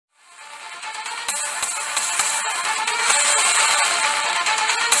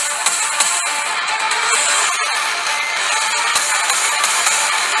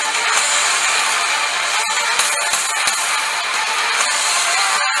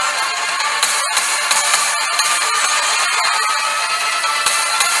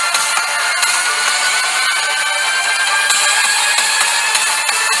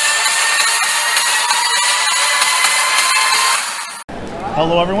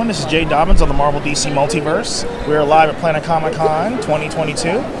Hello everyone, this is Jay Dobbins of the Marvel DC Multiverse. We're live at Planet Comicon 2022,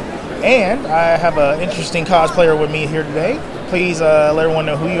 and I have an interesting cosplayer with me here today. Please let everyone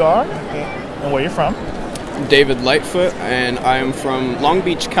know who you are and where you're from. I'm David Lightfoot, and I'm from Long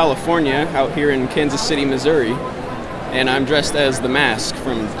Beach, California, out here in Kansas City, Missouri, and I'm dressed as the Mask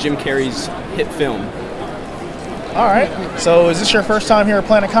from Jim Carrey's hit film. Alright, so is this your first time here at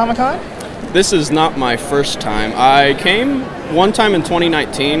Planet Comicon? This is not my first time. I came one time in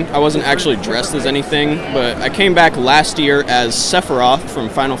 2019. I wasn't actually dressed as anything, but I came back last year as Sephiroth from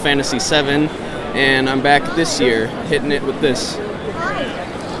Final Fantasy VII, and I'm back this year hitting it with this.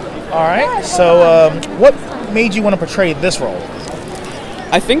 Alright, so what made you want to portray this role?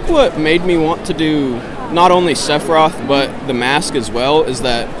 I think what made me want to do not only Sephiroth, but the Mask as well, is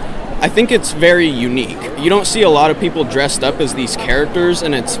that I think it's very unique. You don't see a lot of people dressed up as these characters,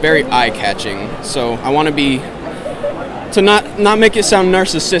 and it's very eye-catching. So I want to not make it sound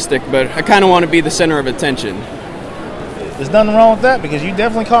narcissistic, but I kind of want to be the center of attention. There's nothing wrong with that, because you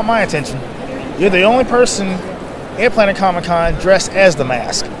definitely caught my attention. You're the only person at Planet Comicon dressed as the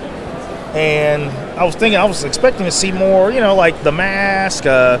Mask. And I was expecting to see more, like the Mask,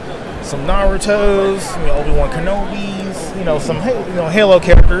 some Naruto's, Obi-Wan Kenobi's, some Halo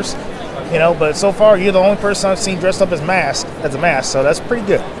characters, but so far you're the only person I've seen dressed up as a mask, so that's pretty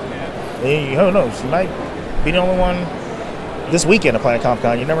good. And who knows, you might be the only one this weekend at Planet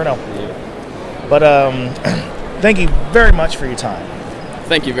Comicon, you never know. But thank you very much for your time.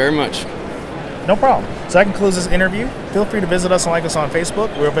 Thank you very much. No problem. So that concludes this interview. Feel free to visit us and like us on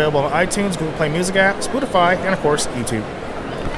Facebook. We're available on iTunes, Google Play Music app, Spotify, and of course, YouTube.